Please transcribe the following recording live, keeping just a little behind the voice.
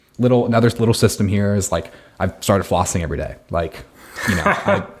another little system here is like, I've started flossing every day. Like,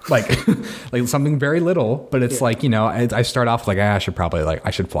 I like something very little, but it's like, I start off like, I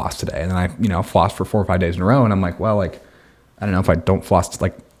should floss today. And then I, floss for 4 or 5 days in a row. And I'm like, well, like, I don't know if I don't floss,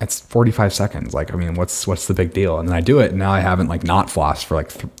 like it's 45 seconds. Like, I mean, what's the big deal? And then I do it. And now I haven't like not flossed for like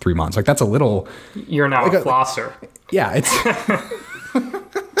 3 months. Like that's a little. You're now like a flosser. Yeah. It's.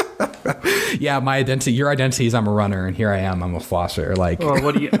 Yeah. My identity, your identity is I'm a runner, and here I am. I'm a flosser. Like,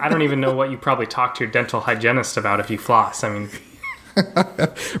 well, I don't even know what you probably talk to your dental hygienist about if you floss. I mean,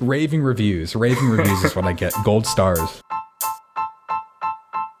 raving reviews is what I get. Gold stars.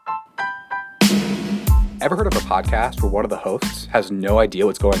 Ever heard of a podcast where one of the hosts has no idea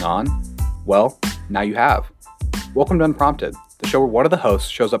what's going on? Well, now you have. Welcome to Unprompted, the show where one of the hosts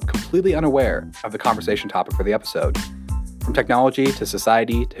shows up completely unaware of the conversation topic for the episode. From technology to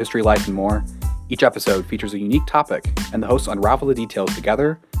society to history, life, and more, each episode features a unique topic, and the hosts unravel the details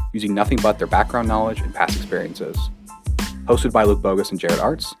together using nothing but their background knowledge and past experiences. Hosted by Luke Bogus and Jared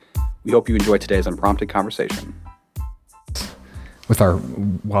Arts, we hope you enjoy today's Unprompted conversation.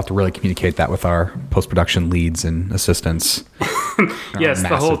 We'll have to really communicate that with our post-production leads and assistants. Yes,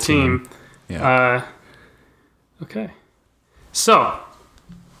 the whole team. Yeah. Okay. So,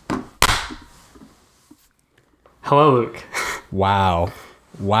 hello, Luke. Wow,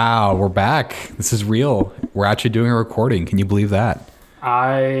 we're back. This is real. We're actually doing a recording. Can you believe that?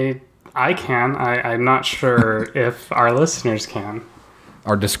 I can. I'm not sure if our listeners can.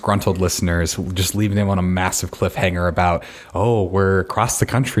 Our disgruntled listeners, just leaving them on a massive cliffhanger about, we're across the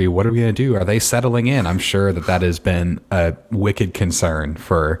country. What are we going to do? Are they settling in? I'm sure that has been a wicked concern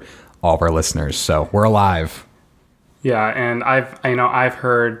for all of our listeners. So we're alive. Yeah, and I've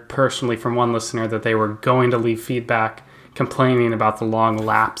heard personally from one listener that they were going to leave feedback complaining about the long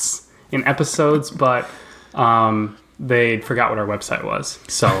lapse in episodes, but they forgot what our website was.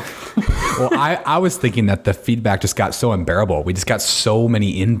 So, well, I was thinking that the feedback just got so unbearable. We just got so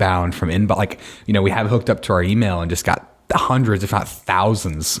many inbound from inbound. Like, we have hooked up to our email and just got hundreds, if not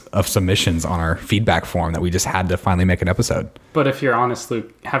thousands, of submissions on our feedback form that we just had to finally make an episode. But if you're honest,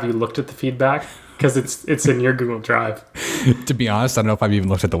 Luke, have you looked at the feedback? Because it's in your Google Drive. To be honest, I don't know if I've even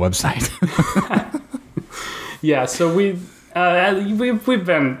looked at the website. Yeah, so we've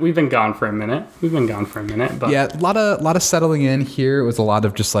been gone for a minute. But yeah, a lot of settling in here. It was a lot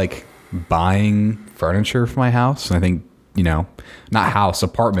of just like buying furniture for my house, and I think not house,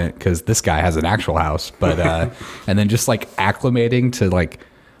 apartment, because this guy has an actual house, but and then just like acclimating to like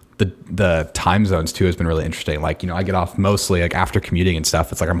the time zones too has been really interesting. Like I get off mostly like after commuting and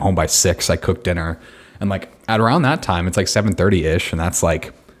stuff. It's like I'm home by 6. I cook dinner, and like at around that time it's like 7:30 ish, and that's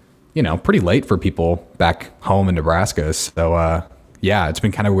like pretty late for people back home in Nebraska. So, yeah, it's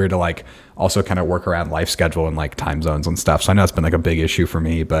been kind of weird to like also kind of work around life schedule and like time zones and stuff. So I know it's been like a big issue for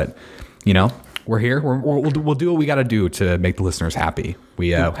me, but we're here. We'll do what we got to do to make the listeners happy. We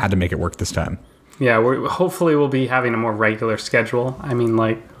had to make it work this time. Yeah, hopefully we'll be having a more regular schedule. I mean,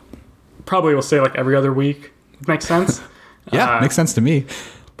 like probably we'll say like every other week. Makes sense. Yeah, makes sense to me.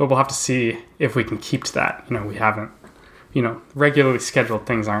 But we'll have to see if we can keep to that. We haven't. Regularly scheduled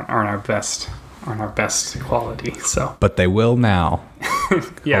things aren't our best quality. So, but they will now.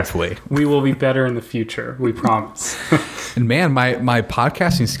 Yes, hopefully, we will be better in the future. We promise. And man, my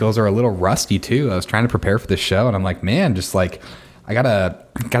podcasting skills are a little rusty too. I was trying to prepare for this show, and I'm like, man, just like I gotta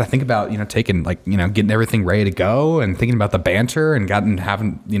think about taking like getting everything ready to go, and thinking about the banter, and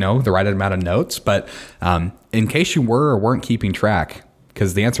having the right amount of notes. But in case you were or weren't keeping track.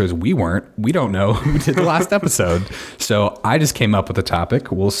 Because the answer is we weren't. We don't know who did the last episode. So I just came up with the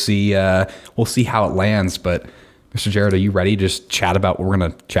topic. We'll see how it lands. But Mr. Jared, are you ready to just chat about what we're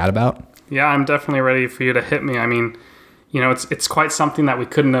going to chat about? Yeah, I'm definitely ready for you to hit me. I mean, it's quite something that we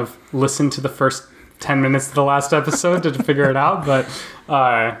couldn't have listened to the first 10 minutes of the last episode to figure it out. But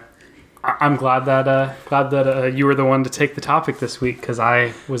I'm glad that you were the one to take the topic this week, because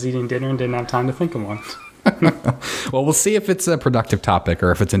I was eating dinner and didn't have time to think of one. Well, we'll see if it's a productive topic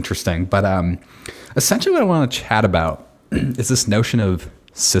or if it's interesting. But essentially what I want to chat about is this notion of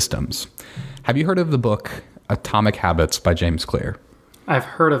systems. Have you heard of the book Atomic Habits by James Clear? I've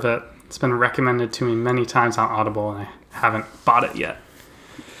heard of it. It's been recommended to me many times on Audible, and I haven't bought it yet.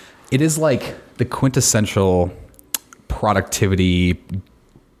 It is like the quintessential productivity,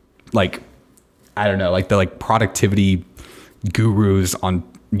 like, I don't know, like the productivity gurus on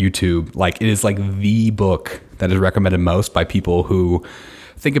YouTube. Like, it is like the book that is recommended most by people who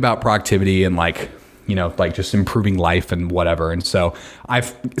think about productivity and like just improving life and whatever. And so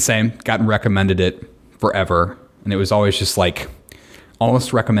I've gotten recommended it forever, and it was always just like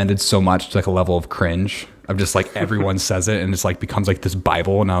almost recommended so much to like a level of cringe of just like everyone says it and it's like becomes like this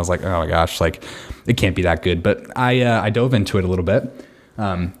Bible. And I was like, oh my gosh, like it can't be that good. But I dove into it a little bit.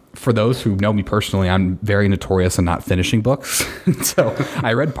 For those who know me personally, I'm very notorious in not finishing books. So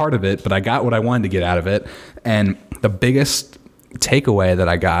I read part of it, but I got what I wanted to get out of it. And the biggest takeaway that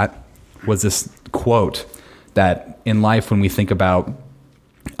I got was this quote that in life, when we think about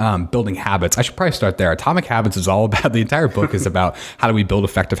building habits, I should probably start there. Atomic Habits is all about, the entire book is about how do we build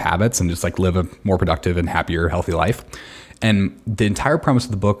effective habits and just like live a more productive and happier, healthy life. And the entire premise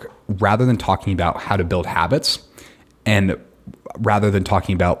of the book, rather than talking about how to build habits and rather than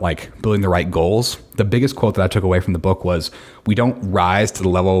talking about like building the right goals, the biggest quote that I took away from the book was, we don't rise to the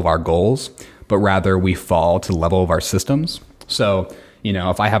level of our goals, but rather we fall to the level of our systems. So,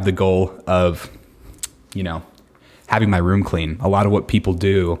 if I have the goal of, having my room clean, a lot of what people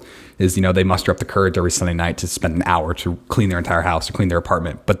do is, they muster up the courage every Sunday night to spend an hour to clean their entire house, to clean their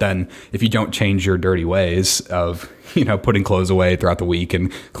apartment. But then if you don't change your dirty ways of, putting clothes away throughout the week and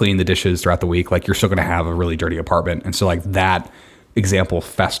cleaning the dishes throughout the week, like you're still going to have a really dirty apartment. And so like that example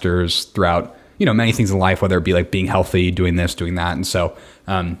festers throughout, many things in life, whether it be like being healthy, doing this, doing that. And so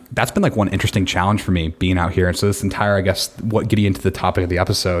that's been like one interesting challenge for me being out here. And so this entire, I guess, what getting into the topic of the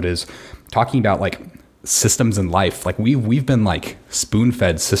episode is talking about like systems in life. Like we've been like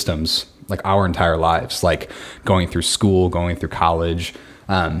spoon-fed systems like our entire lives, like going through school, going through college.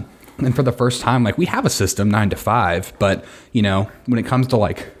 And for the first time, like we have a system 9 to 5, but when it comes to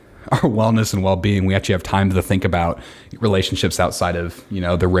like our wellness and well-being, we actually have time to think about relationships outside of,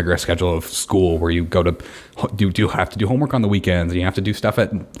 the rigorous schedule of school where you go to do have to do homework on the weekends and you have to do stuff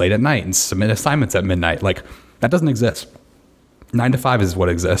late at night and submit assignments at midnight. Like that doesn't exist. 9 to 5 is what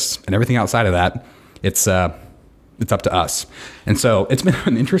exists. And everything outside of that, it's up to us. And so it's been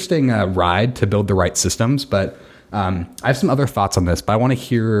an interesting ride to build the right systems, but I have some other thoughts on this, but I want to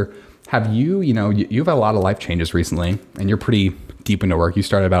hear, have you, you've had a lot of life changes recently and you're pretty deep into work. You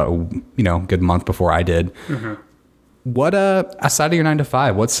started about a good month before I did. Mm-hmm. What, aside of your 9 to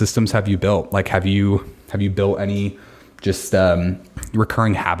 5, what systems have you built? Like, have you built any just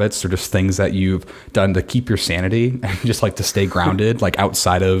recurring habits or just things that you've done to keep your sanity and just like to stay grounded, like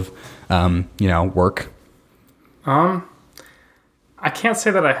outside of, work? I can't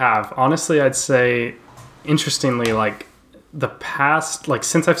say that I have. Honestly, I'd say, interestingly, like the past, like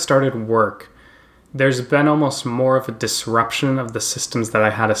since I've started work, there's been almost more of a disruption of the systems that I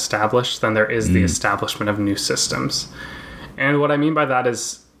had established than there is the establishment of new systems. And what I mean by that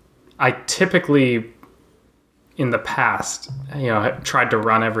is I typically, in the past, tried to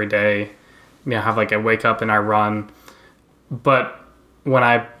run every day, have like I wake up and I run. But when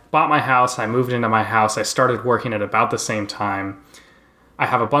I bought my house, I moved into my house, I started working at about the same time. I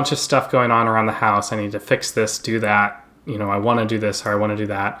have a bunch of stuff going on around the house. I need to fix this, do that. I want to do this or I want to do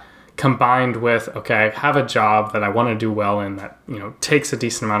that. Combined with, okay, I have a job that I want to do well in that, takes a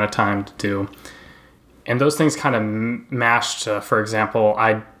decent amount of time to do. And those things kind of mashed. For example,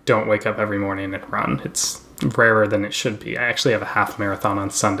 I don't wake up every morning and run. It's rarer than it should be. I actually have a half marathon on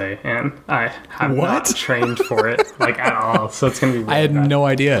Sunday and I have not trained for it like at all. So it's going to be really I had bad. No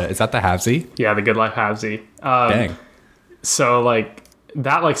idea. Is that the Halvesy? Yeah, the Good Life Halvesy. Dang. So like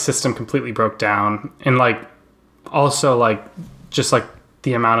that like system completely broke down. And like also like just like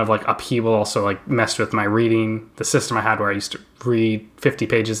the amount of like upheaval also like messed with my reading. The system I had where I used to read 50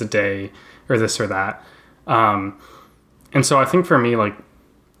 pages a day or this or that. And so I think for me, like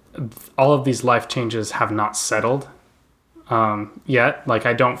all of these life changes have not settled yet. Like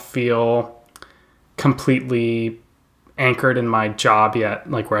I don't feel completely anchored in my job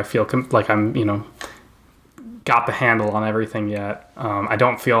yet. Like where I feel like I'm, got the handle on everything yet. I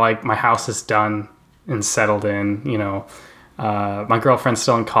don't feel like my house is done and settled in, my girlfriend's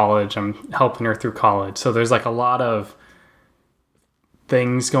still in college. I'm helping her through college. So there's like a lot of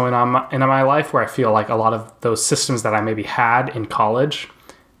things going on in my life where I feel like a lot of those systems that I maybe had in college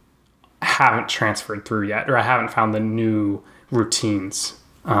haven't transferred through yet, or I haven't found the new routines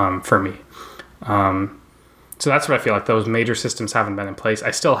for me. So that's what I feel like. Those major systems haven't been in place.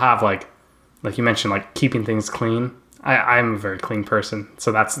 I still have like you mentioned, like keeping things clean. I'm a very clean person.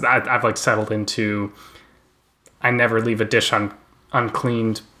 So I've like settled into, I never leave a dish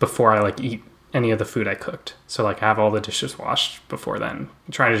uncleaned before I like eat any of the food I cooked. So like I have all the dishes washed before then.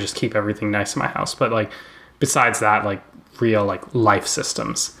 I'm trying to just keep everything nice in my house. But like besides that, like real like life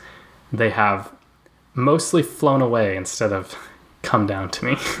systems, they have mostly flown away instead of come down to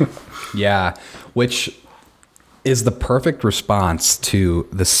me. Yeah, which is the perfect response to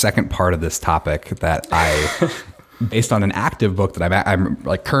the second part of this topic that based on an active book that I'm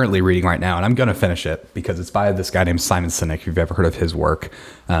like currently reading right now, and I'm going to finish it because it's by this guy named Simon Sinek, if you've ever heard of his work.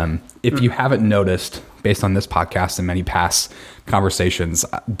 If you haven't noticed, based on this podcast and many past conversations,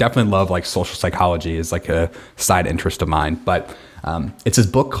 I definitely love like social psychology is like a side interest of mine. But it's his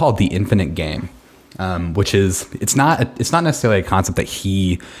book called The Infinite Game, which is, it's not necessarily a concept that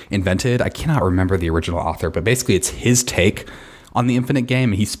he invented. I cannot remember the original author, but basically it's his take on the infinite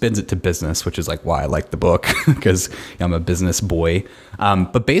game. He spins it to business, which is like why I like the book, because I'm a business boy.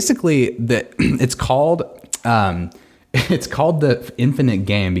 But basically it's called the infinite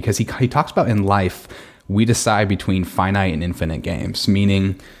game because he talks about in life, we decide between finite and infinite games,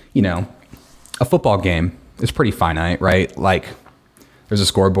 meaning, a football game is pretty finite, right? Like there's a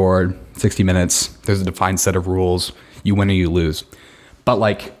scoreboard, 60 minutes, there's a defined set of rules, you win or you lose. But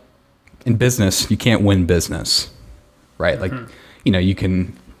like in business, you can't win business, right? Like, you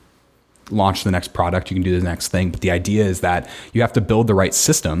can launch the next product, you can do the next thing. But the idea is that you have to build the right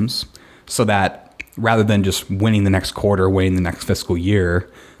systems so that rather than just winning the next quarter, winning the next fiscal year,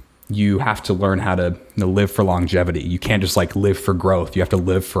 you have to learn how to live for longevity. You can't just like live for growth. You have to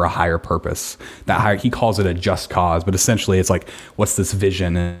live for a higher purpose. He calls it a just cause, but essentially it's like, what's this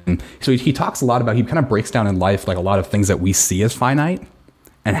vision? And so he talks a lot about, he kind of breaks down in life like a lot of things that we see as finite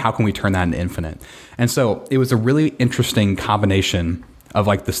and how can we turn that into infinite. And so it was a really interesting combination of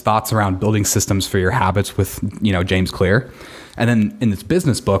like this thoughts around building systems for your habits with, James Clear. And then in this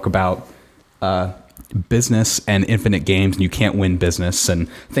business book about, business and infinite games, and you can't win business and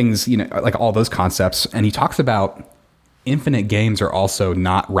things, like all those concepts. And he talks about infinite games are also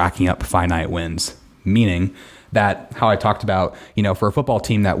not racking up finite wins, meaning that how I talked about, for a football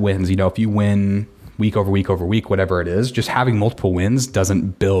team that wins, if you win week over week over week, whatever it is, just having multiple wins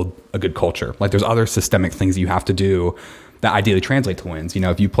doesn't build a good culture. Like there's other systemic things you have to do that ideally translate to wins.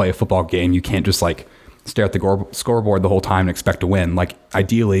 If you play a football game, you can't just like stare at the scoreboard the whole time and expect to win. Like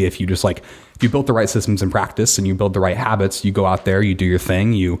ideally, if you built the right systems in practice and you build the right habits, you go out there, you do your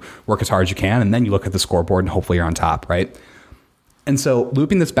thing, you work as hard as you can, and then you look at the scoreboard and hopefully you're on top, right? And so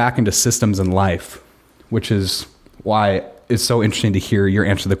looping this back into systems in life, which is why it's so interesting to hear your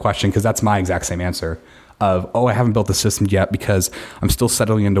answer to the question, because that's my exact same answer of, I haven't built the system yet because I'm still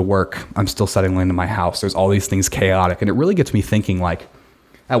settling into work. I'm still settling into my house. There's all these things chaotic. And it really gets me thinking like,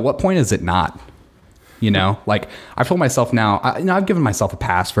 at what point is it not? Like I've told myself now, I've given myself a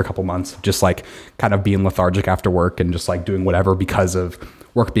pass for a couple months, just like kind of being lethargic after work and just like doing whatever because of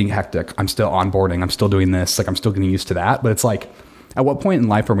work being hectic. I'm still onboarding. I'm still doing this. Like I'm still getting used to that. But it's like, at what point in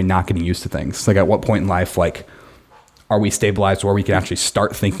life are we not getting used to things? Like at what point in life, like, are we stabilized where we can actually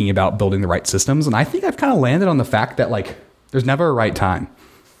start thinking about building the right systems? And I think I've kind of landed on the fact that like, there's never a right time.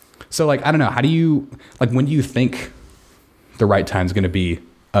 So like, I don't know, when do you think the right time is going to be?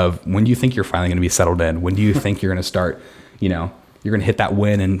 When do you think you're finally going to be settled in? When do you think you're going to start, you're going to hit that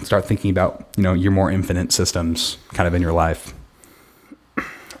win and start thinking about, your more infinite systems kind of in your life?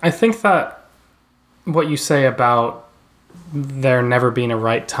 I think that what you say about there never being a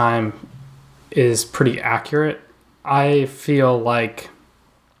right time is pretty accurate. I feel like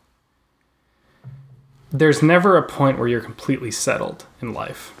there's never a point where you're completely settled in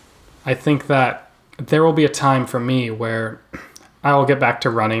life. I think that there will be a time for me where I will get back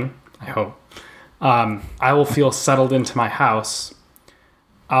to running, I hope. I will feel settled into my house.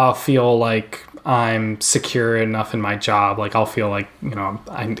 I'll feel like I'm secure enough in my job. Like I'll feel like,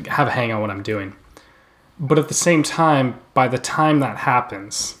 I have a hang on what I'm doing. But at the same time, by the time that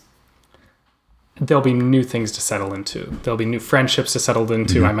happens, there'll be new things to settle into. There'll be new friendships to settle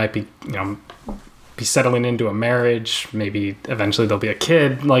into. Mm-hmm. I might be, be settling into a marriage. Maybe eventually there'll be a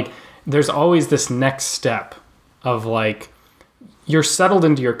kid. Like there's always this next step of like, you're settled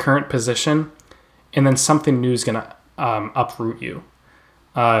into your current position, and then something new is going to uproot you.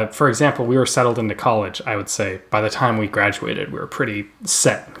 For example, we were settled into college, I would say. By the time we graduated, we were pretty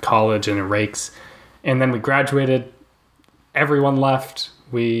set in college and in rakes. And then we graduated, everyone left,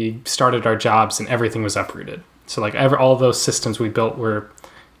 we started our jobs, and everything was uprooted. So like all those systems we built were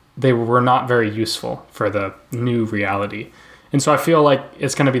not very useful for the new reality. And so I feel like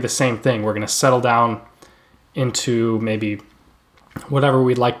it's going to be the same thing. We're going to settle down into maybe whatever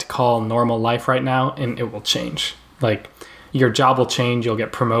we'd like to call normal life right now, and it will change. Like your job will change, you'll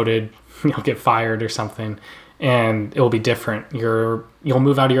get promoted, you'll get fired or something, and it will be different. You'll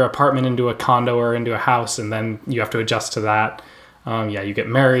move out of your apartment into a condo or into a house, and then you have to adjust to that. You get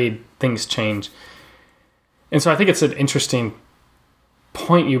married, things change. And so I think it's an interesting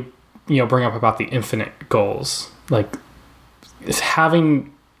point you bring up about the infinite goals. Like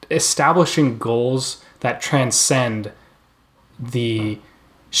establishing goals that transcend the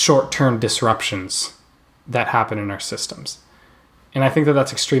short-term disruptions that happen in our systems. And I think that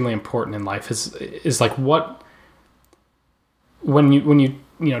that's extremely important in life is like what, when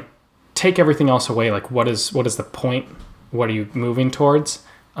you take everything else away, like what is the point? What are you moving towards?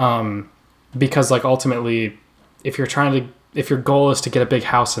 Because like ultimately, if your goal is to get a big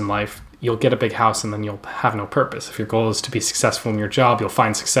house in life, you'll get a big house and then you'll have no purpose. If your goal is to be successful in your job, you'll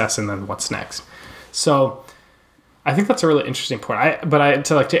find success and then what's next? So I think that's a really interesting point.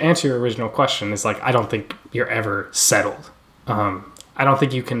 To answer your original question is like, I don't think you're ever settled. I don't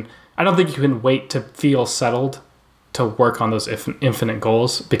think you can wait to feel settled to work on those infinite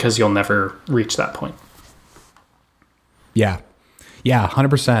goals, because you'll never reach that point. Yeah.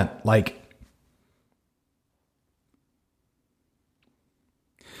 100%. Like,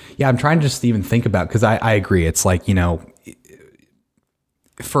 yeah, I'm trying to just even think about, because I agree. It's like,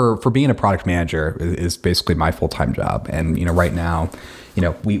 for being a product manager is basically my full-time job. And, right now,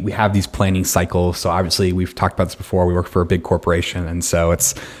 we have these planning cycles. So obviously we've talked about this before. We work for a big corporation. And so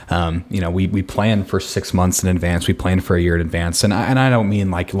it's, we plan for 6 months in advance. We plan for a year in advance. And I don't mean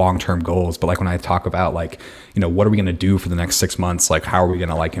like long-term goals, but like when I talk about like, what are we going to do for the next 6 months? Like, how are we going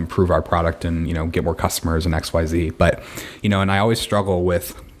to like improve our product and, get more customers and X, Y, Z. But, and I always struggle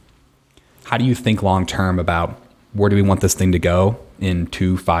with, how do you think long-term about where do we want this thing to go in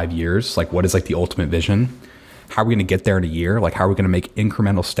 2-5 years? Like, what is like the ultimate vision? How are we going to get there in a year? Like, how are we going to make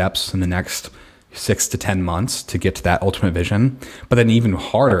incremental steps in the next 6 to 10 months to get to that ultimate vision? But then even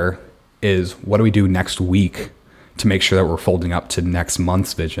harder is, what do we do next week to make sure that we're folding up to next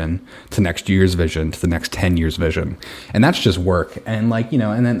month's vision, to next year's vision, to the next 10 years vision? And that's just work. And like,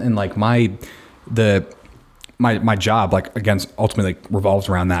 my job, like, again, ultimately revolves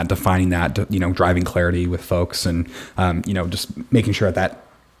around that, defining that, driving clarity with folks and, just making sure that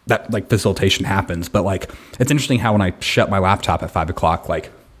like facilitation happens. But like, it's interesting how when I shut my laptop at 5 o'clock, like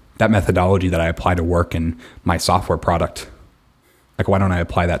that methodology that I apply to work in my software product, like, why don't I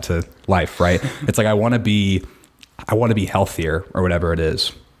apply that to life? Right. It's like, I want to be healthier or whatever it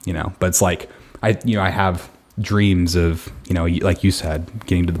is, but it's like, I have dreams of, like you said,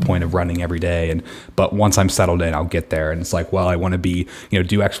 getting to the point of running every day. But once I'm settled in, I'll get there. And it's like, well, I want to be,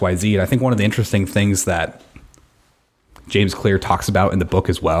 do X, Y, Z. And I think one of the interesting things that James Clear talks about in the book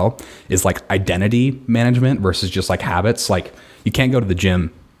as well is like identity management versus just like habits. Like, you can't go to the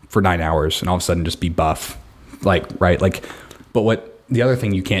gym for 9 hours and all of a sudden just be buff. Like, right. Like, but what the other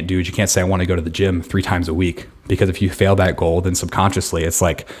thing you can't do is you can't say, I want to go to the gym 3 times a week, because if you fail that goal, then subconsciously it's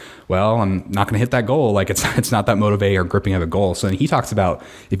like, well, I'm not going to hit that goal. Like, it's not that motivating or gripping of a goal. So then he talks about,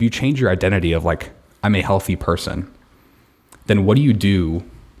 if you change your identity of like, I'm a healthy person, then what do you do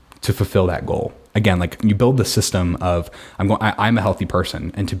to fulfill that goal? Again, like, you build the system of, I'm a healthy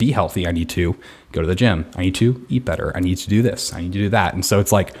person, and to be healthy, I need to go to the gym. I need to eat better. I need to do this. I need to do that. And so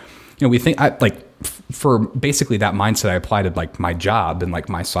it's like, we think for basically that mindset, I apply to like my job and like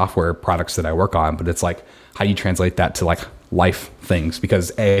my software products that I work on. But it's like, how do you translate that to like life things?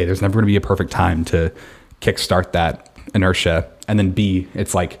 Because A, there's never going to be a perfect time to kickstart that inertia. And then B,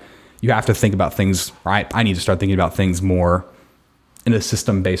 it's like, you have to think about things, right? I need to start thinking about things more in a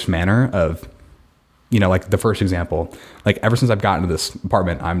system-based manner of, like the first example, like ever since I've gotten to this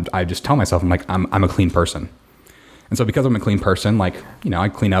apartment, I just tell myself, I'm a clean person. And so because I'm a clean person, like, I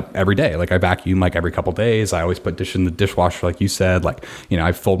clean up every day. Like, I vacuum like every couple of days. I always put dish in the dishwasher, like you said. Like,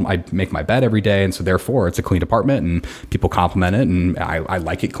 I make my bed every day. And so therefore it's a clean apartment and people compliment it and I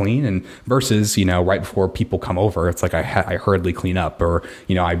like it clean. And versus, right before people come over, it's like I hurriedly clean up, or,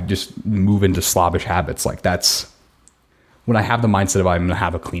 I just move into slobbish habits. Like, that's when I have the mindset of, I'm going to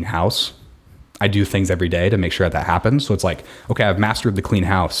have a clean house, I do things every day to make sure that happens. So it's like, okay, I've mastered the clean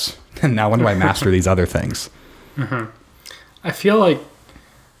house. And now when do I master these other things? Mm-hmm. I feel like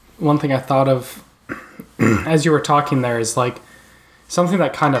one thing I thought of as you were talking there is like something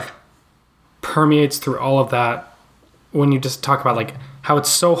that kind of permeates through all of that when you just talk about like how it's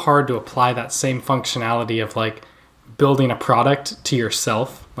so hard to apply that same functionality of like building a product to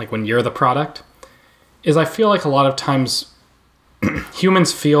yourself, like when you're the product, is I feel like a lot of times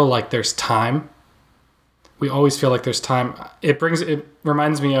humans feel like there's time. We always feel like there's time. It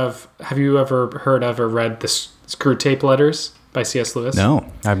reminds me of, have you ever heard of or read the Screw Tape Letters by C.S. Lewis? No,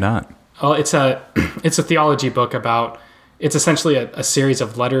 I've not. Well, it's a theology book about, it's essentially a series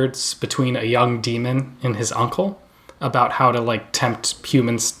of letters between a young demon and his uncle about how to like tempt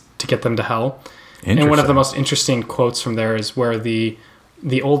humans to get them to hell. And one of the most interesting quotes from there is where the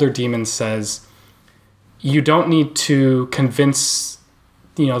older demon says, you don't need to convince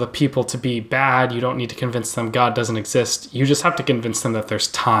the people to be bad. You don't need to convince them God doesn't exist. You just have to convince them that there's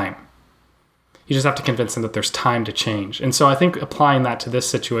time. You just have to convince them that there's time to change. And so I think applying that to this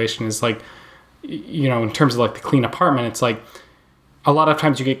situation is like, in terms of like the clean apartment, it's like a lot of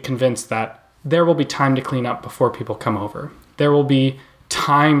times you get convinced that there will be time to clean up before people come over. There will be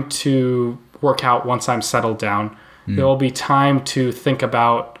time to work out once I'm settled down. There will be time to think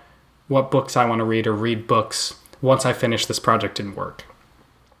about what books I want to read or read books once I finish this project in work.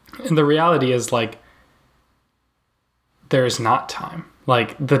 And the reality is like, there is not time.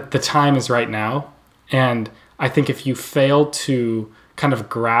 Like the time is right now. And I think if you fail to kind of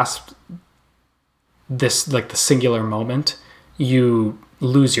grasp this, like the singular moment, you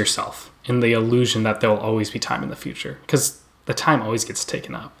lose yourself in the illusion that there'll always be time in the future. Because the time always gets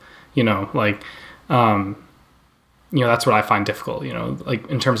taken up, that's what I find difficult, like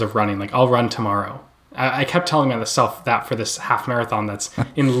in terms of running, like I'll run tomorrow. I kept telling myself that for this half marathon that's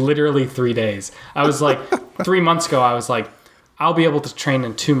in literally 3 days. I was like, 3 months ago, I was like, I'll be able to train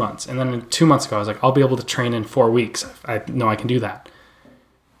in 2 months. And then 2 months ago, I was like, I'll be able to train in 4 weeks. I know I can do that.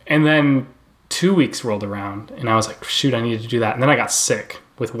 And then 2 weeks rolled around and I was like, shoot, I needed to do that. And then I got sick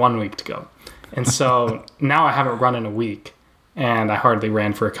with 1 week to go. And so now I haven't run in a week and I hardly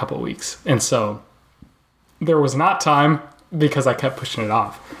ran for a couple of weeks. And so there was not time because I kept pushing it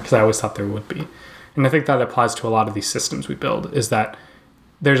off because I always thought there would be. And I think that applies to a lot of these systems we build, is that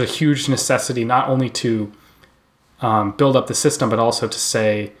there's a huge necessity not only to build up the system, but also to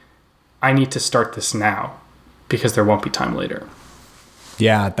say, I need to start this now because there won't be time later.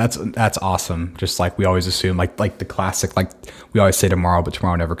 Yeah, that's awesome. Just like we always assume, like the classic, like we always say tomorrow, but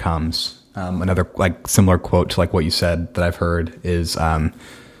tomorrow never comes. Another like similar quote to like what you said that I've heard is, how'd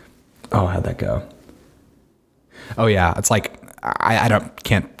that go? Oh yeah, it's like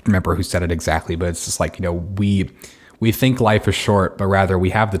can't remember who said it exactly, but it's just like, we think life is short, but rather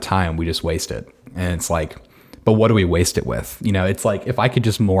we have the time, we just waste it. And it's like, but what do we waste it with? It's like if I could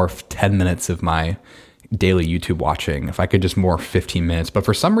just morph 10 minutes of my daily YouTube watching, if I could just morph 15 minutes, but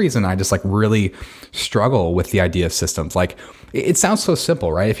for some reason I just like really struggle with the idea of systems. Like it sounds so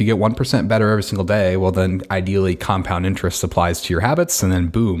simple, right? If you get 1% better every single day, well then ideally compound interest applies to your habits and then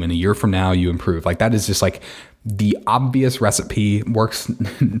boom, in a year from now you improve. Like that is just like the obvious recipe, works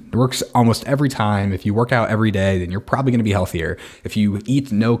almost every time. If you work out every day, then you're probably going to be healthier. If you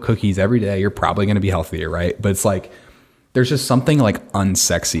eat no cookies every day, you're probably going to be healthier, right? But it's like, there's just something like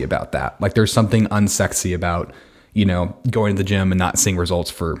unsexy about that. Like there's something unsexy about, going to the gym and not seeing results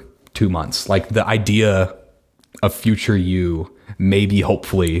for 2 months. Like the idea of future you, maybe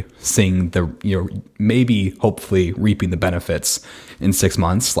hopefully seeing maybe hopefully reaping the benefits in 6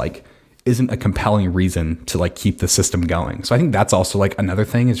 months, like isn't a compelling reason to like keep the system going. So I think that's also like another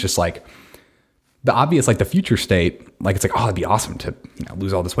thing is just like the obvious, like the future state, like it's like, oh, it'd be awesome to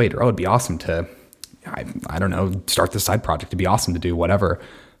lose all this weight, or oh, it'd be awesome to, I don't know, start this side project. It'd be awesome to do whatever.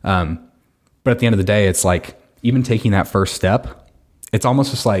 But at the end of the day, it's like even taking that first step, it's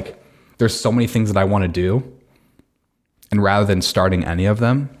almost just like there's so many things that I want to do. And rather than starting any of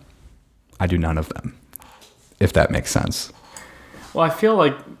them, I do none of them, if that makes sense. Well, I feel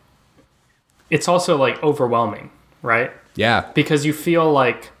like it's also like overwhelming, right? Yeah. Because you feel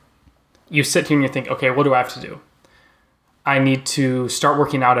like you sit here and you think, okay, what do I have to do? I need to start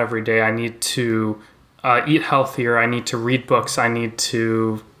working out every day. I need to eat healthier. I need to read books. I need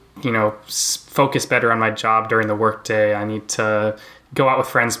to, focus better on my job during the workday. I need to go out with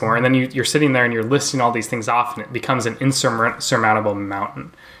friends more. And then you're sitting there and you're listing all these things off and it becomes an insurmountable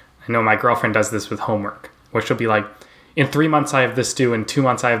mountain. I know my girlfriend does this with homework, where she'll be like, in 3 months I have this due, in 2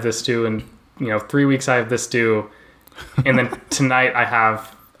 months I have this due, and 3 weeks I have this due, and then tonight I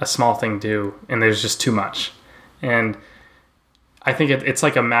have a small thing due, and there's just too much. And I think it's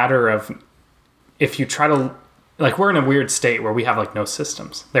like a matter of, if you try to, like, we're in a weird state where we have like no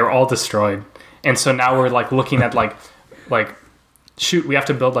systems. They were all destroyed. And so now we're like looking at like, shoot, we have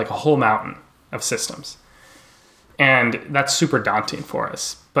to build like a whole mountain of systems. And that's super daunting for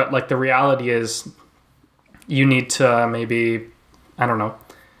us. But like the reality is you need to maybe, I don't know,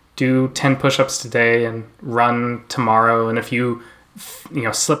 do 10 push-ups today and run tomorrow. And if you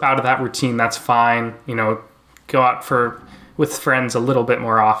slip out of that routine, that's fine. Go out with friends a little bit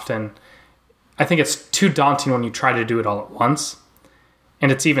more often. I think it's too daunting when you try to do it all at once.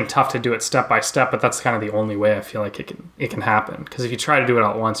 And it's even tough to do it step by step, but that's kind of the only way I feel like it can happen. Because if you try to do it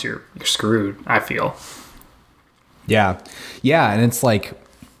all at once, you're screwed, I feel. Yeah. Yeah, and it's like,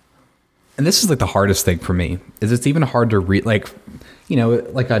 and this is like the hardest thing for me, is it's even hard to read, like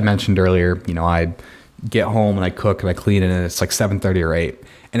I mentioned earlier, I get home and I cook and I clean and it's like 7:30 or 8.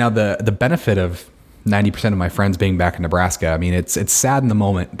 And now the benefit of 90% of my friends being back in Nebraska, I mean, it's sad in the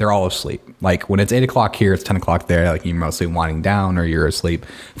moment. They're all asleep. Like when it's 8 o'clock here, it's 10 o'clock there. Like you're mostly winding down or you're asleep,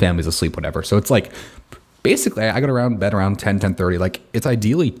 family's asleep, whatever. So it's like, basically I go around bed around 10:30. Like it's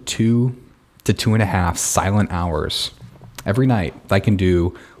ideally 2 to 2.5 silent hours every night, I can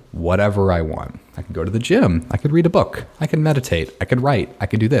do whatever I want. I can go to the gym. I could read a book. I can meditate. I could write. I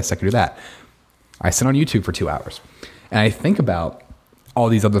could do this. I could do that. I sit on YouTube for 2 hours and I think about all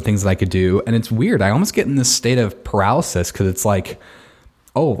these other things that I could do. And it's weird. I almost get in this state of paralysis because it's like,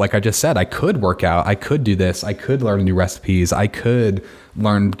 oh, like I just said, I could work out. I could do this. I could learn new recipes. I could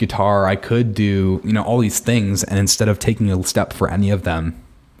learn guitar. I could do, all these things. And instead of taking a step for any of them,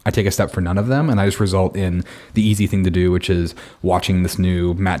 I take a step for none of them. And I just result in the easy thing to do, which is watching this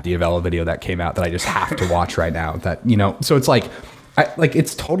new Matt D'Avella video that came out that I just have to watch right now. That, so it's like,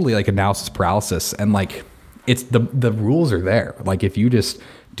 it's totally like analysis paralysis. And like, it's the rules are there. Like if you just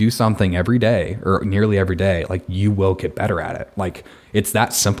do something every day or nearly every day, like you will get better at it. Like it's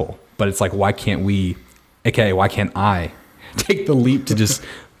that simple, but it's like, why can't I take the leap to just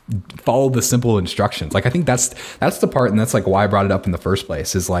follow the simple instructions? Like, I think that's the part. And that's like why I brought it up in the first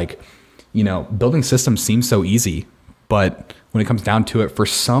place is like, building systems seems so easy, but when it comes down to it, for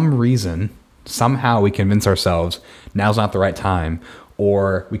some reason, somehow we convince ourselves now's not the right time,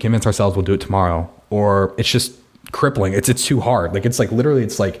 or we convince ourselves we'll do it tomorrow, or it's just crippling. It's too hard. Like, it's like, literally,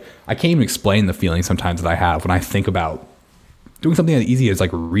 it's like, I can't even explain the feeling sometimes that I have when I think about doing something as easy as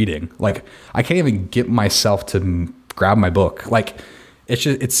like reading. Like, I can't even get myself to grab my book. Like, it's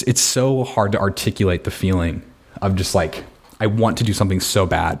just, it's so hard to articulate the feeling of just like, I want to do something so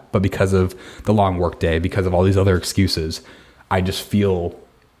bad, but because of the long work day, because of all these other excuses, I just feel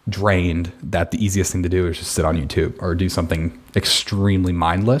drained that the easiest thing to do is just sit on YouTube or do something extremely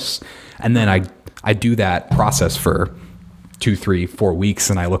mindless. And then I do that process for 2, 3, 4 weeks.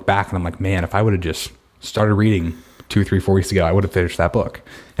 And I look back and I'm like, man, if I would have just started reading 2, 3, 4 weeks ago, I would have finished that book.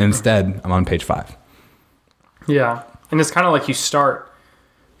 And instead I'm on page 5. Yeah. And it's kind of like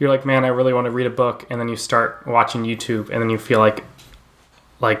you're like, man, I really want to read a book. And then you start watching YouTube and then you feel like,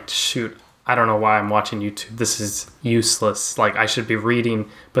 shoot, I don't know why I'm watching YouTube. This is useless. Like, I should be reading,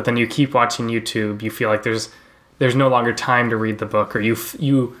 but then you keep watching YouTube. You feel like there's no longer time to read the book, or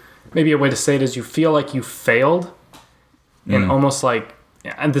you maybe a way to say it is you feel like you failed, and almost like,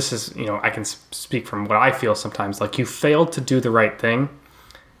 and this is, I can speak from what I feel sometimes, like you failed to do the right thing,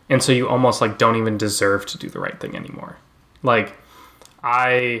 and so you almost like don't even deserve to do the right thing anymore. Like,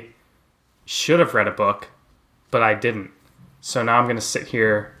 I should have read a book, but I didn't. So now I'm going to sit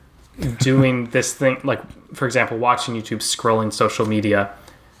here doing this thing, like, for example, watching YouTube, scrolling social media,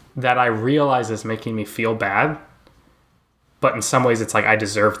 that I realize is making me feel bad. But in some ways, it's like I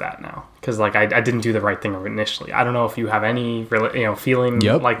deserve that now because like I didn't do the right thing initially. I don't know if you have any feeling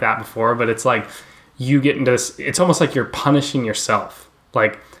like that before, but it's like you get into this. It's almost like you're punishing yourself.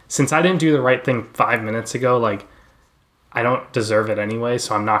 Like, since I didn't do the right thing 5 minutes ago, like I don't deserve it anyway,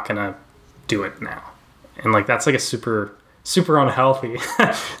 so I'm not gonna do it now. And like that's like a super unhealthy,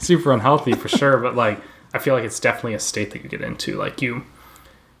 super unhealthy for sure. But like I feel like it's definitely a state that you get into. Like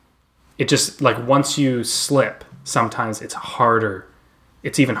it just like once you slip, sometimes it's harder.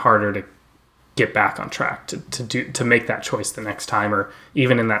 It's even harder to get back on track to make that choice the next time, or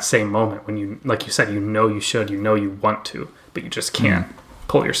even in that same moment when you, like you said, you should, you want to, but you just can't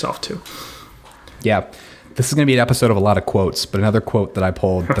pull yourself to. Yeah. This is going to be an episode of a lot of quotes, but another quote that I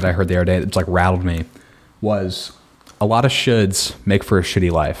pulled that I heard the other day that just like rattled me was, a lot of shoulds make for a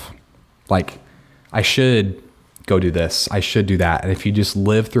shitty life. Like, I should go do this. I should do that. And if you just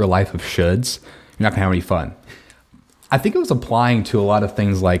live through a life of shoulds, you're not going to have any fun. I think it was applying to a lot of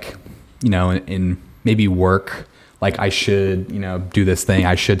things like, in maybe work. Like, I should, do this thing.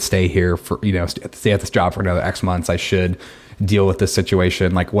 I should stay here for, stay at this job for another X months. I should deal with this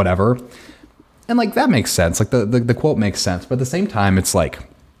situation, like whatever. And like, that makes sense. Like the quote makes sense. But at the same time, it's like,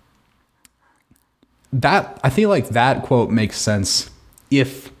 that I feel like that quote makes sense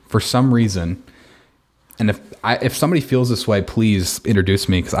if for some reason, and if somebody feels this way, please introduce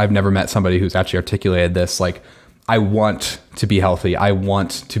me, because I've never met somebody who's actually articulated this. Like, I want to be healthy. I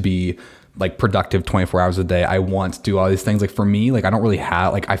want to be like productive 24 hours a day. I want to do all these things. Like, for me, like I don't really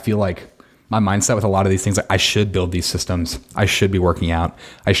have, like, I feel like my mindset with a lot of these things, like I should build these systems. I should be working out.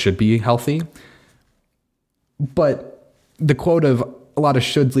 I should be healthy. But the quote of, a lot of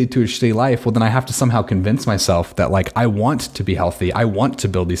shoulds lead to a shitty life. Well, then I have to somehow convince myself that like I want to be healthy. I want to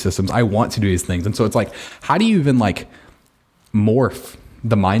build these systems. I want to do these things. And so it's like, how do you even like morph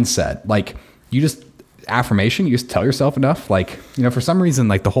the mindset? Like, you just affirmation, you just tell yourself enough. Like, for some reason,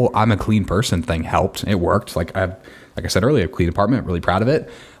 like the whole I'm a clean person thing helped. It worked. Like I said earlier, a clean apartment, really proud of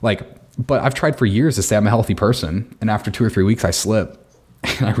it. Like, but I've tried for years to say I'm a healthy person. And after 2 or 3 weeks, I slip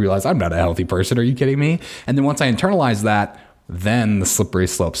and I realize I'm not a healthy person. Are you kidding me? And then once I internalize that, then the slippery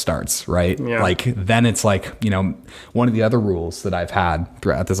slope starts, right? Yeah. Like then it's like, you know, one of the other rules that I've had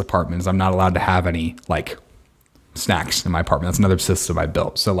throughout this apartment is I'm not allowed to have any like snacks in my apartment. That's another system I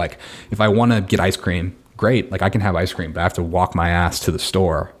built. So like if I want to get ice cream, great. Like I can have ice cream, but I have to walk my ass to the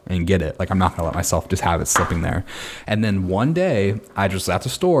store and get it. Like I'm not gonna let myself just have it slipping there. And then one day I just was at the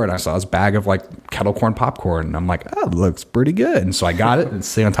store and I saw this bag of like kettle corn popcorn and I'm like, oh, it looks pretty good. And so I got it and it's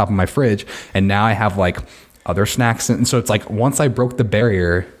sitting on top of my fridge. And now I have like other snacks. And so it's like, once I broke the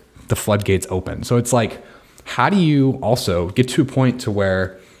barrier, the floodgates open. So it's like, how do you also get to a point to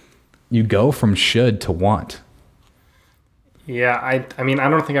where you go from should to want? Yeah, I mean, I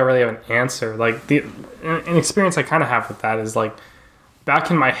don't think I really have an answer. Like an experience I kind of have with that is like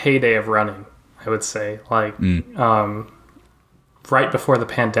back in my heyday of running, I would say like right before the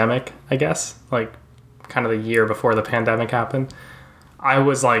pandemic, I guess, like kind of the year before the pandemic happened, I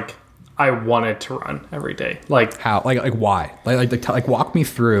was like, I wanted to run every day. Like how? Like why? Like walk me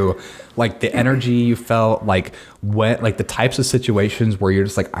through like the energy you felt, like what, like the types of situations where you're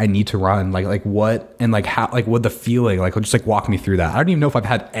just like, I need to run. Like what, and like how, like what the feeling, like just like walk me through that. I don't even know if I've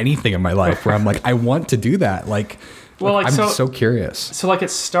had anything in my life where I'm like, I want to do that. Like, well, like, I'm so curious. So like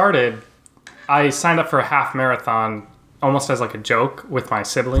it started, I signed up for a half marathon almost as like a joke with my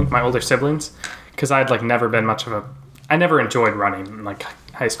older siblings, because I'd like never been much of I never enjoyed running in like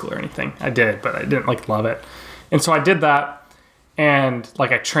high school or anything. I did, but I didn't like love it. And so I did that, and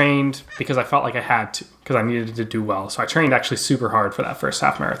like I trained because I felt like I had to, because I needed to do well. So I trained actually super hard for that first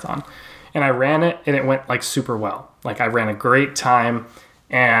half marathon, and I ran it, and it went like super well. Like I ran a great time,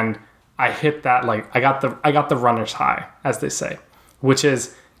 and I hit that, like I got the runner's high, as they say, which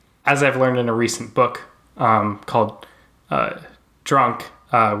is, as I've learned in a recent book called Drunk,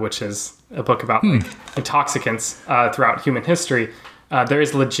 which is a book about like intoxicants throughout human history. There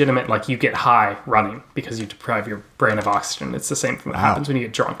is legitimate, like you get high running because you deprive your brain of oxygen. It's the same thing that happens when you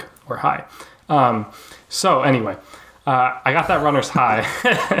get drunk or high. So anyway, I got that runner's high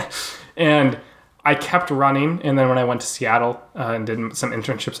and I kept running. And then when I went to Seattle and did some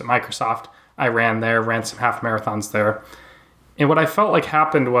internships at Microsoft, I ran some half marathons there. And what I felt like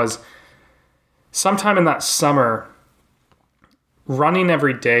happened was sometime in that summer, running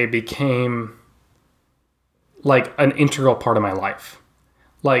every day became like an integral part of my life.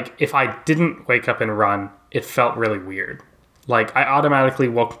 Like if I didn't wake up and run, it felt really weird. Like I automatically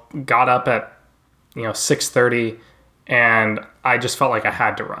got up at 6:30, and I just felt like I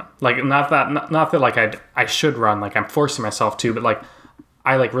had to run. Like not that like I should run, like I'm forcing myself to, but like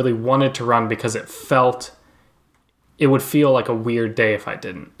I like really wanted to run because it would feel like a weird day if I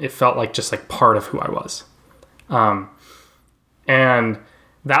didn't. It felt like just like part of who I was. And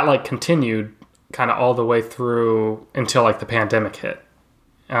that like continued kind of all the way through until like the pandemic hit.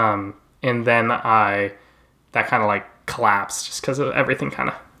 And then that kind of like collapsed just because of everything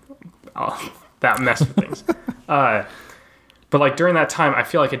kind of that messed with things. But like during that time, I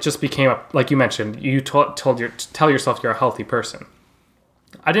feel like it just became like you mentioned, you tell yourself you're a healthy person.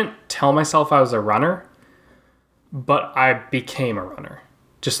 I didn't tell myself I was a runner, but I became a runner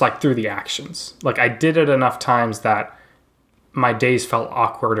just like through the actions. Like I did it enough times that my days felt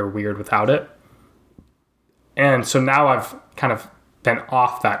awkward or weird without it. And so now I've kind of been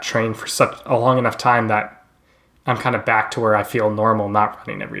off that train for such a long enough time that I'm kind of back to where I feel normal not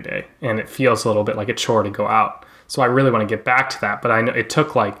running every day. And it feels a little bit like a chore to go out. So I really want to get back to that. But I know it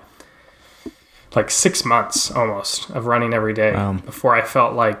took like 6 months almost of running every day before I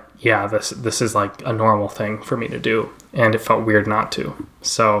felt like, yeah, this is like a normal thing for me to do. And it felt weird not to.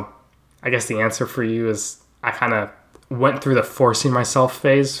 So I guess the answer for you is I kind of went through the forcing myself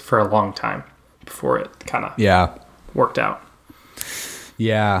phase for a long time before it kind of worked out.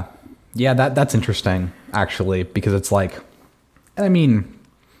 Yeah, that's interesting actually, because it's like, I mean,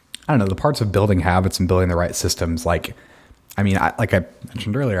 I don't know, the parts of building habits and building the right systems, like, I mean, like I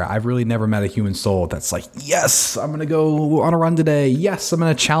mentioned earlier, I've really never met a human soul that's like, yes, I'm going to go on a run today. Yes, I'm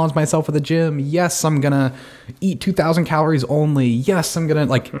going to challenge myself at the gym. Yes, I'm going to eat 2,000 calories only. Yes, I'm going to,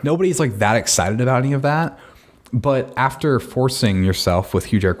 like, nobody's like that excited about any of that. But after forcing yourself, with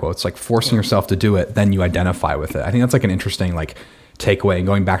huge air quotes, like forcing yourself to do it, then you identify with it. I think that's like an interesting like takeaway. And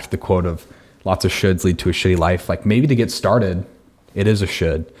going back to the quote of lots of shoulds lead to a shitty life, like maybe to get started, it is a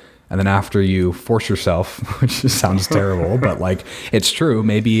should. And then after you force yourself, which sounds terrible, but like it's true.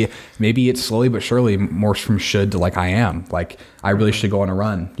 Maybe it's slowly but surely morphs from should to like I am. Like I really should go on a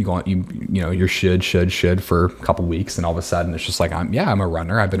run. You go on, you should for a couple weeks, and all of a sudden it's just like I'm a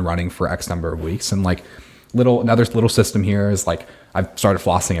runner. I've been running for X number of weeks, and like another little system here is like I've started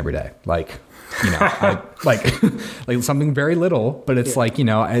flossing every day. Like like like something very little, but it's like,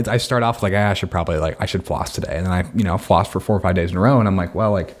 I start off like, I should floss today. And then I, floss for 4 or 5 days in a row. And I'm like,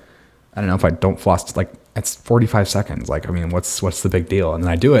 well, like, I don't know if I don't floss, like it's 45 seconds. Like, I mean, what's the big deal? And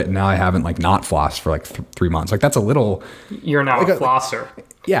then I do it. And now I haven't like not flossed for like 3 months. Like that's a little. You're now like a flosser.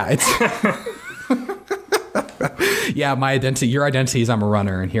 Yeah. It's. Yeah, my identity, your identity is I'm a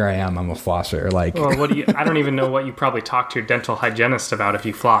runner, and here I am, I'm a flosser. Like, well, I don't even know what you probably talk to your dental hygienist about if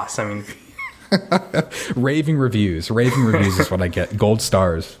you floss. I mean, raving reviews is what I get, gold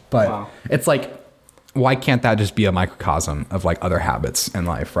stars. But wow. It's like, why can't that just be a microcosm of like other habits in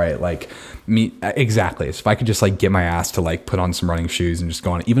life, right? Like me, exactly. So if I could just like get my ass to like put on some running shoes and just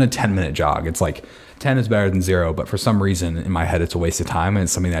go on even a 10-minute jog, it's like 10 is better than 0, but for some reason in my head, it's a waste of time and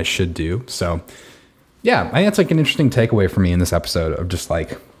it's something that I should do. So yeah, I think that's like an interesting takeaway for me in this episode of just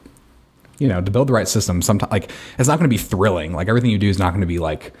like, to build the right system. Sometimes like it's not going to be thrilling. Like everything you do is not going to be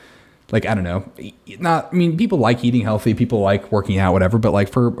like, I don't know, people like eating healthy, people like working out, whatever. But like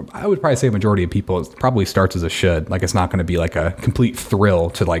I would probably say a majority of people, it probably starts as a should. Like it's not going to be like a complete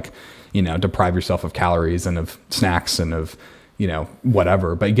thrill to like, deprive yourself of calories and of snacks and of,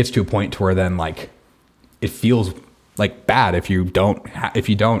 whatever. But it gets to a point to where then like it feels like bad if you don't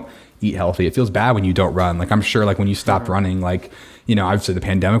eat healthy. It feels bad when you don't run. Like I'm sure like when you stopped running, like, obviously the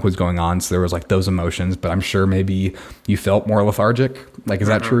pandemic was going on, so there was like those emotions, but I'm sure maybe you felt more lethargic. Like, is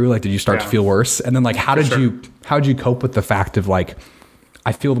that true? Like, did you start to feel worse? And then like, how did you cope with the fact of like,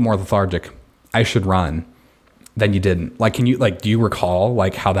 I feel more lethargic, I should run, then you didn't? Like, do you recall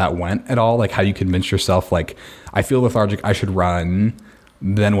like how that went at all? Like how you convinced yourself, like, I feel lethargic, I should run.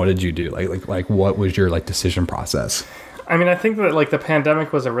 Then what did you do? Like what was your like decision process? I mean, I think that like the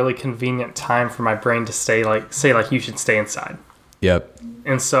pandemic was a really convenient time for my brain to say you should stay inside. Yep.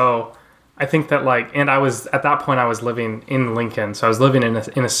 And so I think that and I was at that point I was living in Lincoln, so I was living in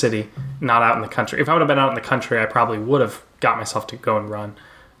a city, not out in the country. If I would have been out in the country, I probably would have got myself to go and run,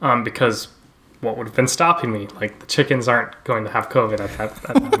 because what would have been stopping me? Like the chickens aren't going to have COVID at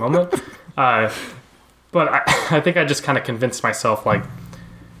that moment. But I think I just kind of convinced myself like,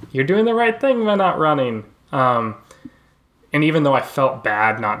 you're doing the right thing by not running. And even though I felt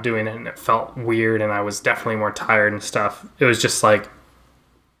bad not doing it and it felt weird and I was definitely more tired and stuff, it was just like,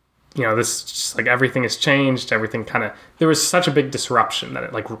 this just like everything has changed. Everything there was such a big disruption that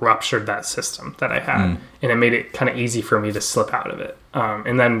it like ruptured that system that I had. And it made it kind of easy for me to slip out of it.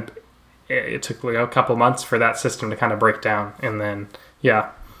 And then it took a couple months for that system to kind of break down. And then,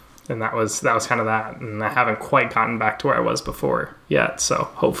 and that was kind of that. And I haven't quite gotten back to where I was before yet. So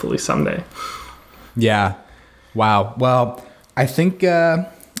hopefully someday. Yeah. Wow. Well, I think our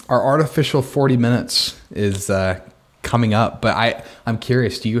artificial 40 minutes is coming up, but I'm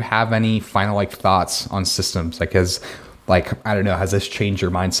curious, do you have any final like thoughts on systems? Like I don't know, has this changed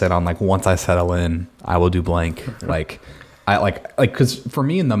your mindset on like, once I settle in, I will do blank? Like because for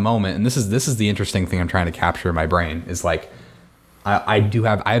me in the moment, and this is the interesting thing I'm trying to capture in my brain is like, I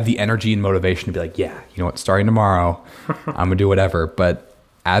have the energy and motivation to be like, yeah, you know what, starting tomorrow, I'm gonna do whatever. But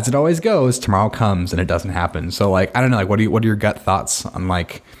as it always goes, tomorrow comes and it doesn't happen. So like, I don't know, like what are your gut thoughts on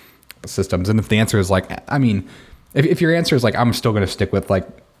like systems? And if the answer is like, I mean, if your answer is like, I'm still going to stick with like,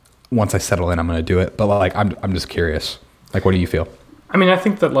 once I settle in, I'm going to do it. But like, I'm just curious. Like, what do you feel? I mean, I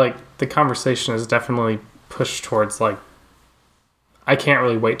think that like the conversation is definitely pushed towards like, I can't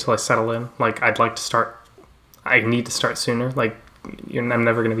really wait till I settle in. Like I need to start sooner. Like I'm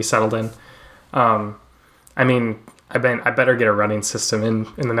never going to be settled in. I mean, I better get a running system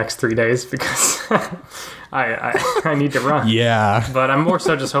in the next 3 days because I need to run. Yeah. But I'm more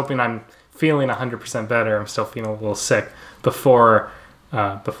so just hoping I'm feeling 100% better. I'm still feeling a little sick before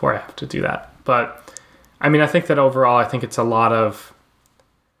I have to do that. But I mean, I think that overall, I think it's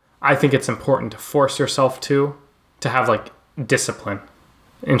important to force yourself to have like discipline.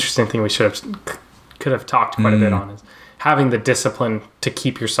 Interesting thing we could have talked quite a bit on is having the discipline to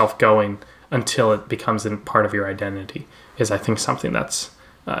keep yourself going until it becomes a part of your identity is, I think, something that's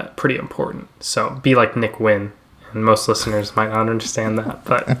pretty important. So be like Nick Wynn, and most listeners might not understand that,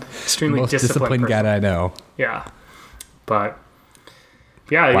 but extremely most disciplined guy I know. Yeah, but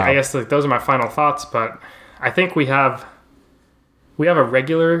yeah, wow. I guess like those are my final thoughts. But I think we have a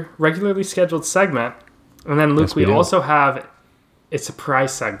regularly scheduled segment, and then Luke, yes, we also have a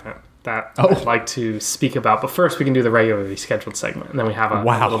surprise segment that I'd like to speak about. But first, we can do the regularly scheduled segment, and then we have a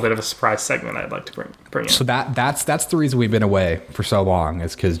little bit of a surprise segment I'd like to bring in. So that's the reason we've been away for so long,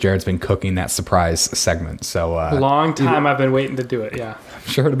 is because Jared's been cooking that surprise segment. So long time I've been waiting to do it. Yeah, I'm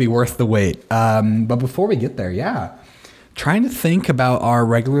sure it'll be worth the wait. But before we get there, trying to think about our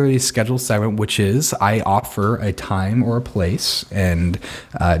regularly scheduled segment, which is I offer a time or a place, and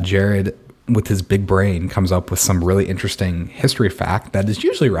Jared with his big brain, comes up with some really interesting history fact that is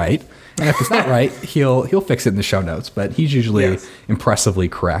usually right. And if it's not right, he'll fix it in the show notes. But he's usually impressively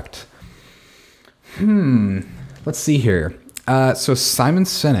correct. Let's see here. So Simon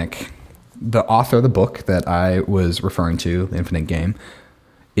Sinek, the author of the book that I was referring to, The Infinite Game,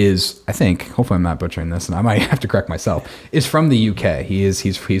 is, I think, hopefully I'm not butchering this, and I might have to correct myself, is from the UK.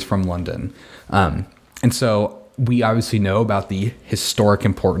 He's from London. And so we obviously know about the historic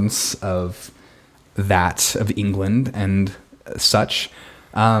importance of England and such.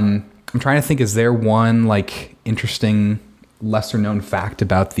 I'm trying to think, is there one like interesting lesser known fact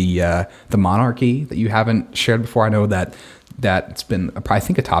about the monarchy that you haven't shared before? I know that it's been I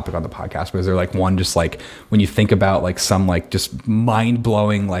think a topic on the podcast, but is there like one just like when you think about like some like just mind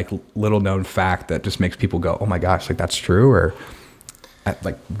blowing like little known fact that just makes people go, oh my gosh, like that's true? Or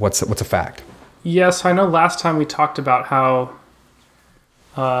like what's a fact? Yes, I know last time we talked about how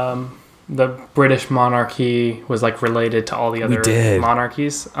the British monarchy was like related to all the other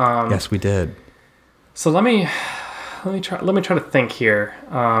monarchies. Yes, we did. So let me try to think here.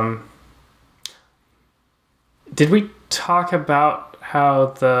 Did we talk about how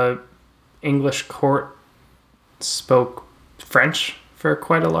the English court spoke French for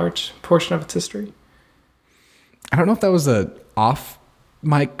quite a large portion of its history? I don't know if that was a off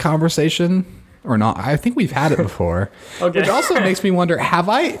mic conversation or not. I think we've had it before. Okay. Which also makes me wonder, I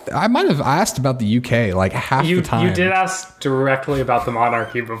might have asked about the UK like half the time. You did ask directly about the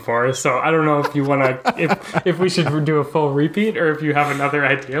monarchy before, so I don't know if you want to, if we should do a full repeat or if you have another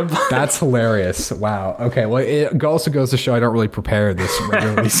idea. That's hilarious. Wow. Okay. Well, it also goes to show I don't really prepare this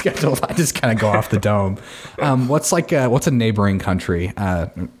regularly scheduled. I just kind of go off the dome. What's a neighboring country?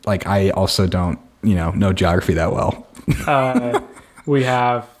 Like I also don't, know geography that well. We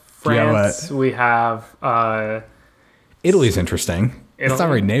have France, we have Italy's interesting. Italy? It's not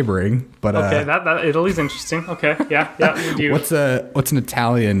very neighboring, but okay, that Italy's interesting. Okay, yeah. What's an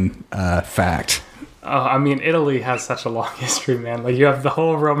Italian fact? I mean, Italy has such a long history, man. Like you have the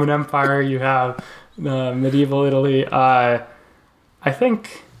whole Roman Empire, you have medieval Italy. I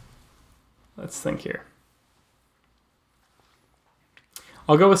think. Let's think here.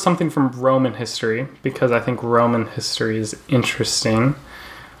 I'll go with something from Roman history because I think Roman history is interesting.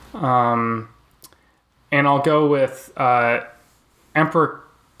 And I'll go with Emperor,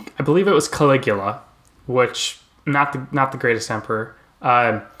 I believe it was Caligula, which not the greatest emperor.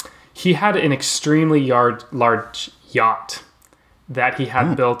 He had an extremely large yacht that he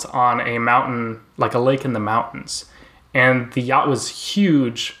had built on a mountain, like a lake in the mountains, and the yacht was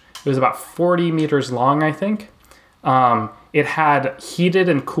huge. It was about 40 meters long, I think. It had heated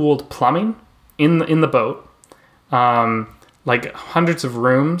and cooled plumbing in the boat. Like hundreds of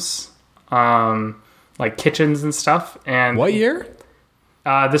rooms, like kitchens and stuff. And what year?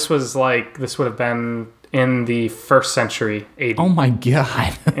 This would have been in the 1st century AD. Oh my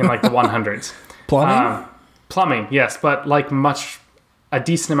God. In like the 100s. Plumbing? Plumbing, yes, but like a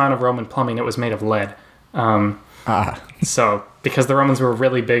decent amount of Roman plumbing, it was made of lead. So because the Romans were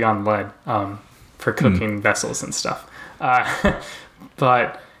really big on lead for cooking vessels and stuff.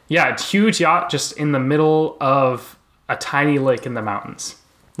 But yeah, it's a huge yacht just in the middle of a tiny lake in the mountains,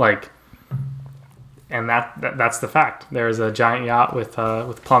 and that's the fact. There's a giant yacht with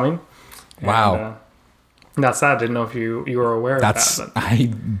plumbing. Wow, and that's that. I didn't know if you were aware of that.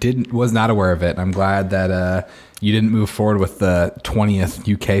 I was not aware of it. I'm glad that you didn't move forward with the 20th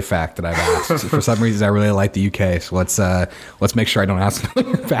UK fact that I've asked. For some reason, I really like the UK, so let's make sure I don't ask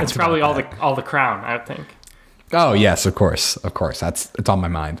another fact. It's probably all the Crown, I think. Oh yes, of course. It's on my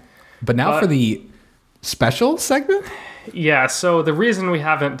mind. But now for the special segment? Yeah, so the reason we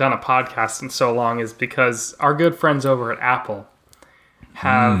haven't done a podcast in so long is because our good friends over at Apple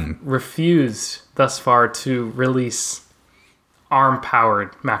have refused thus far to release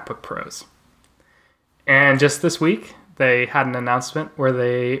ARM-powered MacBook Pros. And just this week, they had an announcement where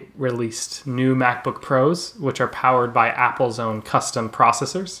they released new MacBook Pros, which are powered by Apple's own custom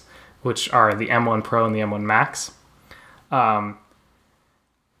processors, which are the M1 Pro and the M1 Max.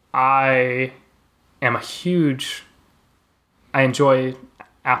 I enjoy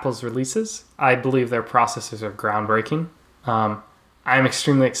Apple's releases. I believe their processors are groundbreaking. I'm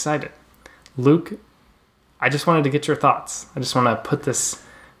extremely excited. Luke, I just wanted to get your thoughts. I just want to put this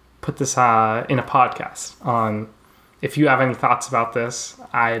in a podcast on if you have any thoughts about this.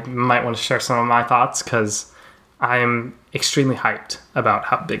 I might want to share some of my thoughts because I am extremely hyped about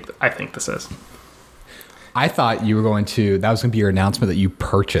how big I think this is. I thought that was going to be your announcement that you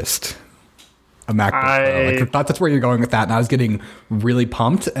purchased a MacBook Pro. Like, I thought that's where you're going with that, and I was getting really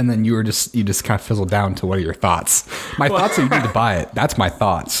pumped, and then you just kind of fizzled down to what are your thoughts? My thoughts are you need to buy it. That's my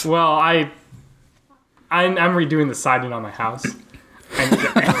thoughts. Well, I'm redoing the siding on my house.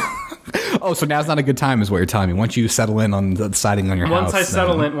 Oh, so now's not a good time, is what you're telling me. Once you settle in on the siding on your house. Once I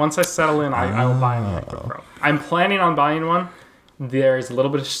settle in, I will buy a MacBook Pro. I'm planning on buying one. There's a little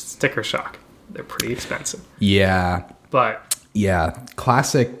bit of sticker shock. They're pretty expensive. Yeah. But yeah,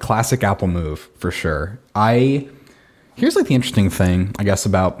 classic Apple move for sure. Here's like the interesting thing, I guess,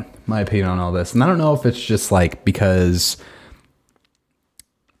 about my opinion on all this. And I don't know if it's just like because,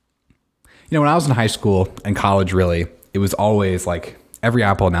 you know, when I was in high school and college, really, it was always like every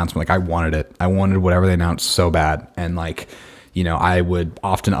Apple announcement, like I wanted it. I wanted whatever they announced so bad. And like, you know, I would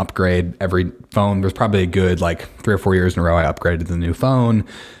often upgrade every phone. There's probably a good like 3 or 4 years in a row I upgraded to the new phone.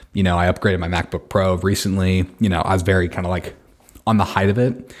 You know, I upgraded my MacBook Pro recently. You know, I was very kind of like on the height of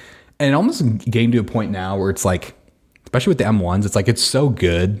it. And it almost came to a point now where it's like, especially with the M1s, it's like it's so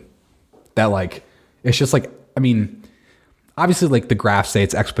good that like, it's just like, I mean, obviously like the graphs say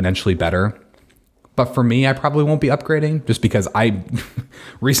it's exponentially better. But for me, I probably won't be upgrading just because I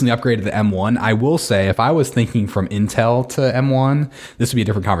recently upgraded the M1. I will say if I was thinking from Intel to M1, this would be a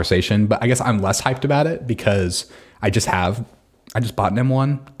different conversation. But I guess I'm less hyped about it because I just bought an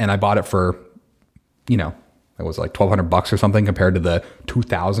M1 and I bought it for, you know, it was like $1,200 or something compared to the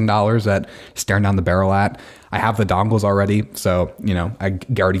 $2,000 that staring down the barrel at. I have the dongles already. So, you know, I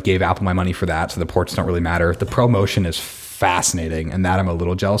already gave Apple my money for that. So the ports don't really matter. The ProMotion is fascinating and that I'm a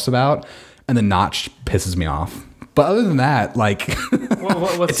little jealous about. And the notch pisses me off. But other than that, like,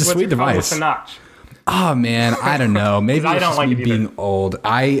 it's a sweet device. What's the notch? Oh man, I don't know. Maybe it's just like me being old. And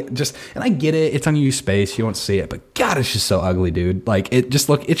I get it. It's unused space. You won't see it, but God, it's just so ugly, dude. Like it's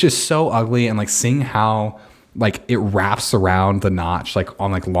just so ugly. And like seeing how like it wraps around the notch, like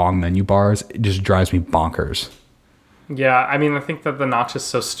on like long menu bars, it just drives me bonkers. Yeah, I mean, I think that the notch is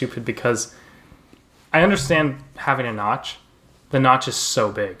so stupid because I understand having a notch. The notch is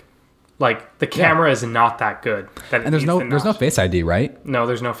so big. Like the camera is not that good. And there's no Face ID, right? No,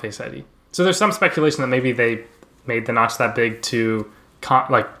 there's no Face ID. So there's some speculation that maybe they made the notch that big to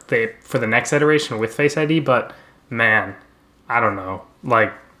for the next iteration with Face ID. But man, I don't know.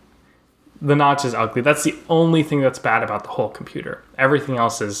 Like the notch is ugly. That's the only thing that's bad about the whole computer. Everything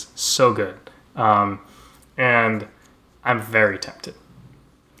else is so good, and I'm very tempted.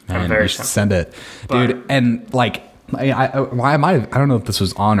 I'm very tempted. Send it, dude. And like. I don't know if this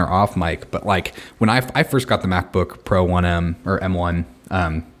was on or off mic, but like when I first got the MacBook Pro 1M or M1,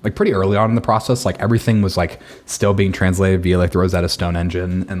 like pretty early on in the process, like everything was like still being translated via like the Rosetta Stone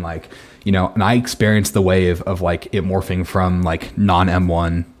engine. And like, you know, and I experienced the wave of like it morphing from like non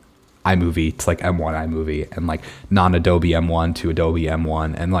M1 iMovie to like M1 iMovie and like non Adobe M1 to Adobe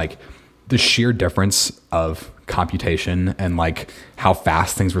M1. And like the sheer difference of computation and like how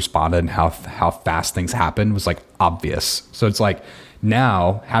fast things responded and how fast things happened was like obvious. So it's like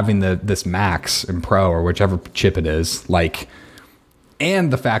now having this Max and Pro or whichever chip it is, like,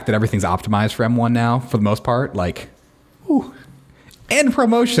 and the fact that everything's optimized for M1 now for the most part, like, ooh, and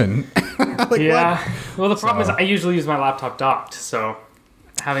ProMotion. Like, yeah. What? Well, the problem is I usually use my laptop docked, so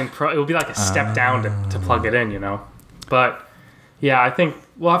having it would be like a step down to plug it in, you know. But yeah, I think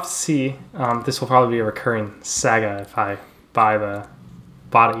we'll have to see. This will probably be a recurring saga if I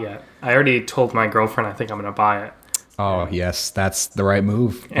bought it yet. I already told my girlfriend I think I'm going to buy it. Oh, yes. That's the right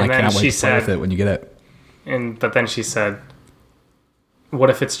move. And I can't wait to play with it when you get it. But then she said, what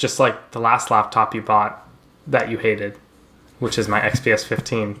if it's just like the last laptop you bought that you hated, which is my XPS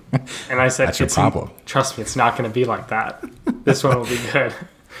 15? And I said, that's your problem. Trust me, it's not going to be like that. This one will be good.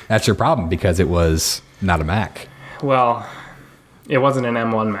 That's your problem because it was not a Mac. Well, it wasn't an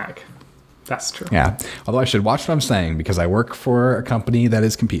M1 Mac. That's true. Yeah. Although I should watch what I'm saying because I work for a company that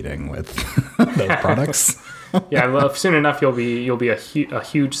is competing with those products. Yeah. Well, soon enough you'll be a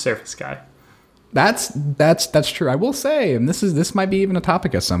huge Surface guy. That's true. I will say, and this might be even a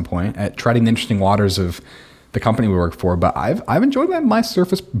topic at some point at treading the interesting waters of the company we work for. But I've enjoyed my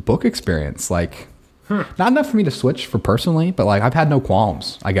Surface Book experience. Like, not enough for me to switch for personally, but like I've had no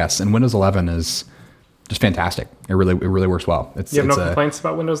qualms, I guess. And Windows 11 is just fantastic. It really works well. You have no complaints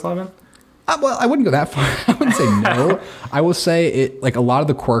about Windows 11? Well, I wouldn't go that far. I wouldn't say no. I will say it. Like a lot of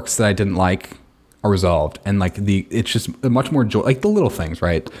the quirks that I didn't like are resolved, and like it's just much more joy. Like the little things,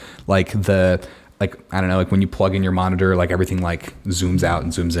 right? Like I don't know, like when you plug in your monitor, like everything like zooms out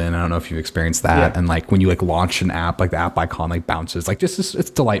and zooms in. I don't know if you've experienced that. Yeah. And like when you like launch an app, like the app icon like bounces. Like just it's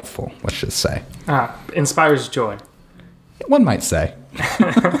delightful. Let's just say. Inspires joy. One might say.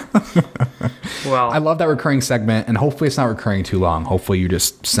 Well, I love that recurring segment, and hopefully it's not recurring too long. Hopefully you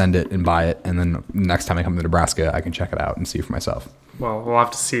just send it and buy it, and then next time I come to Nebraska, I can check it out and see for myself. well, we'll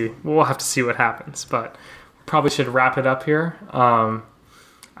have to see. We'll have to see what happens, but probably should wrap it up here.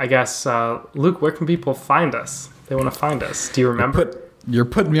 I guess, Luke, where can people find us? They want to find us. Do you remember? You're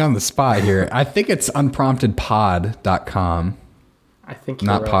putting me on the spot here. I think it's unpromptedpod.com. I think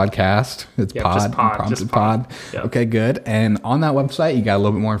you're Not right. podcast. It's Yep, pod. just pod, Unprompted just pod. pod. Yep. Okay, good. And on that website, you got a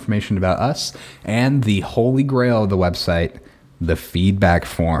little bit more information about us and the holy grail of the website, the feedback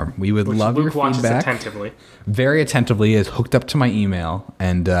form. We would love Luke your watches feedback. attentively. Very attentively. Is hooked up to my email,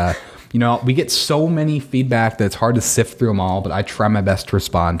 and we get so many feedback that it's hard to sift through them all, but I try my best to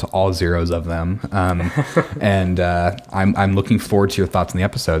respond to all zeros of them. And I'm looking forward to your thoughts on the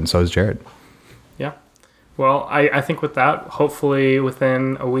episode, and so is Jared. Yeah. Well, I think with that, hopefully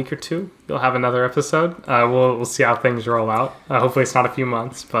within a week or two, you'll have another episode. We'll see how things roll out. Hopefully it's not a few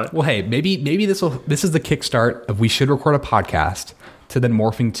months, but Well, hey, maybe this is the kickstart of we should record a podcast to then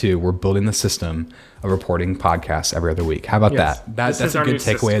morphing to we're building the system of reporting podcasts every other week. How about Yes. that? This That's is a our good new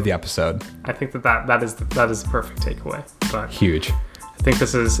takeaway system. of the episode. I think that is the perfect takeaway. But Huge. I think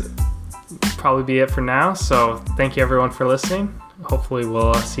this is probably be it for now. So thank you everyone for listening. Hopefully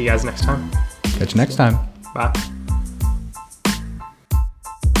we'll see you guys next time. Catch you next time. Bye.